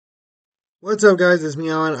What's up, guys? It's me,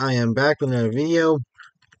 Alan. I am back with another video.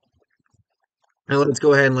 Now let's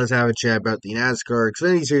go ahead and let's have a chat about the NASCAR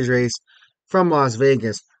Xfinity Series race from Las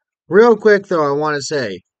Vegas. Real quick, though, I want to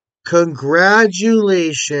say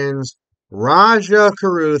congratulations, Raja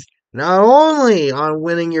Caruth, not only on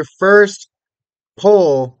winning your first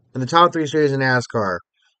pole in the top three series in NASCAR,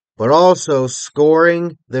 but also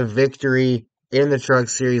scoring the victory in the Truck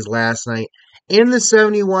Series last night in the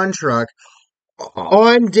 71 truck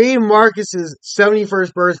on Dave Marcus's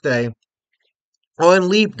 71st birthday on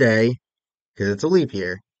Leap Day, because it's a leap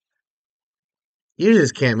year. You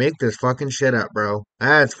just can't make this fucking shit up, bro.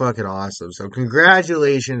 That's fucking awesome. So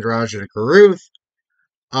congratulations, Roger Caruth.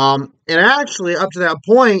 And actually, up to that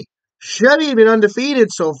point, Chevy had been undefeated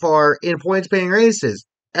so far in points-paying races.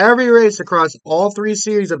 Every race across all three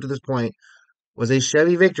series up to this point was a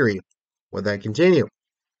Chevy victory. Would that continue?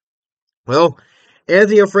 Well,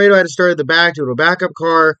 Anthony Alfredo had to start at the back due to a backup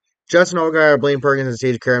car. Justin Allgaier, Blaine Perkins, and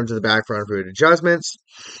Stage Karam to the back front for adjustments.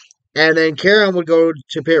 And then Karam would go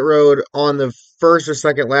to pit road on the first or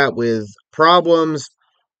second lap with problems.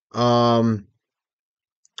 Transmission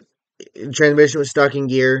was stuck in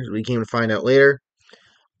gear. We came to find out later.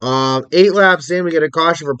 8 laps in, we get a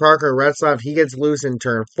caution for Parker Retzlaff. He gets loose in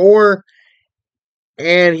turn 4,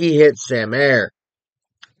 and he hits Sam Mayer.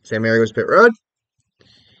 Sam Mayer was pit road.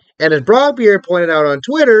 And as Broadbeer pointed out on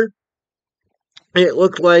Twitter, it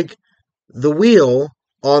looked like the wheel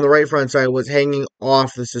on the right front side was hanging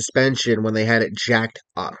off the suspension when they had it jacked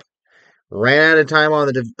up. Ran out of time on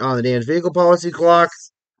the damaged vehicle policy clock.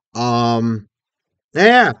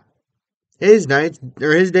 Yeah, his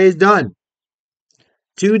day's done.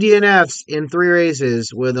 2 DNFs in 3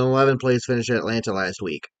 races with an 11th place finish at Atlanta last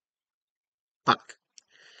week. Fuck.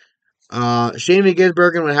 Shane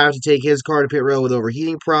McGisbergen would have to take his car to pit road with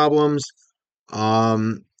overheating problems.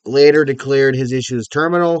 Later declared his issues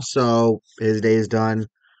terminal, so his day is done.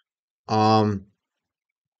 Chandler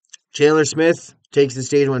Smith takes the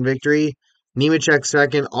stage 1 victory. Nemechek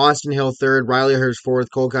second, Austin Hill third, Riley Hurst fourth,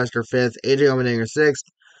 Cole Custer fifth, AJ Allmendinger sixth,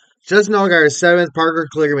 Justin Allgaier seventh, Parker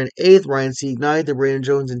Kligerman eighth, Ryan Sieg ninth, and Brandon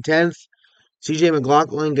Jones in 10th. CJ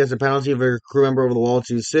McLaughlin gets a penalty for a crew member over the wall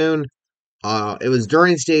too soon. It was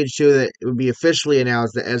during stage 2 that it would be officially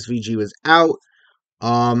announced that SVG was out.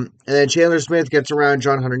 And then Chandler Smith gets around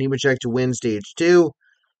John Hunter Nemechek to win stage 2.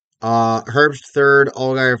 Herbst third,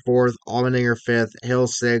 Allgaier fourth, Allmendinger fifth, Hill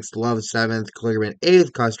sixth, Love seventh, Kligerman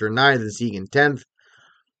eighth, Custer ninth, and Sieg in 10th.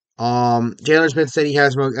 Chandler Smith said he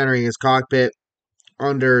has smoke entering his cockpit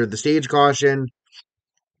under the stage caution.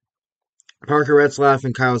 Parker Retzlaff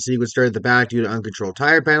and Kyle Sieg would start at the back due to uncontrolled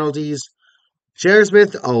tire penalties. Chandler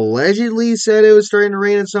Smith allegedly said it was starting to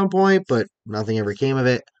rain at some point, but nothing ever came of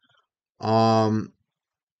it.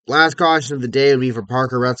 Last caution of the day would be for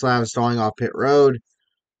Parker Retzlaff stalling off pit road.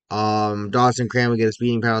 Dawson Cram would get a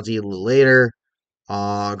speeding penalty a little later.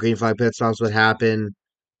 Green flag pit stops would happen.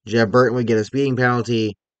 Jeb Burton would get a speeding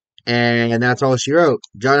penalty. And that's all she wrote.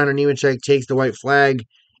 John Hunter Nemechek takes the white flag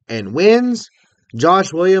and wins.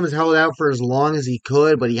 Josh Williams held out for as long as he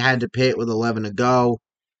could, but he had to pit with 11 to go.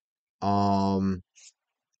 And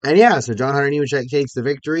yeah, so John Hunter Nemechek takes the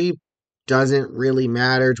victory. Doesn't really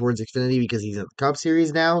matter towards Xfinity because he's in the Cup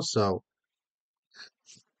Series now, so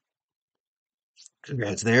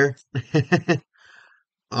congrats there.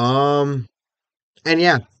 And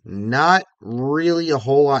yeah, not really a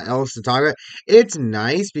whole lot else to talk about. It's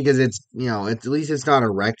nice because it's, at least it's not a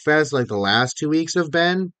wreck fest like the last 2 weeks have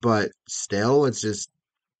been, but still, it's just,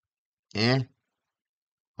 eh.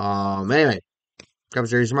 Anyway, Cup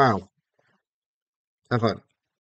Series tomorrow. Have fun.